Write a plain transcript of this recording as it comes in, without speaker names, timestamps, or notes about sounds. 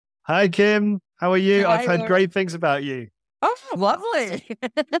Hi, Kym. How are you? I've Hi, heard Laura. great things about you. Oh, lovely.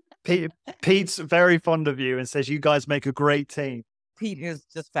 Pete's very fond of you and says you guys make a great team. Pete is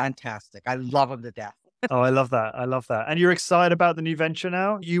just fantastic. I love him to death. Oh, I love that. I love that. And you're excited about the new venture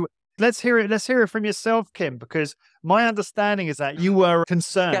now? Let's hear it. Let's hear it from yourself, Kym, because my understanding is that you were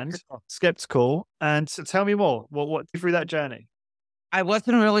concerned, Skeptical. skeptical, and so tell me more. What through that journey? I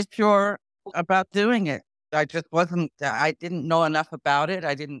wasn't really sure about doing it. I just wasn't, I didn't know enough about it.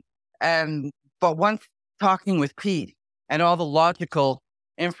 But once talking with Pete and all the logical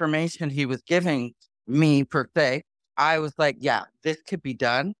information he was giving me per se, I was like, yeah, this could be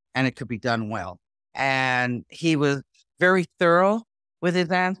done and it could be done well. And he was very thorough with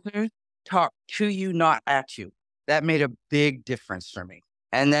his answers, talk to you, not at you. That made a big difference for me.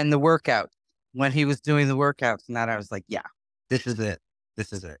 And then the workouts, when he was doing the workouts and that, I was like, yeah, this is it.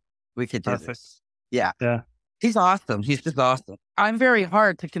 This is it. We could do Perfect. this. Yeah. Yeah. He's awesome. He's just awesome. I'm very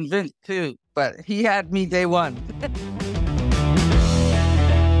hard to convince too, but he had me day one.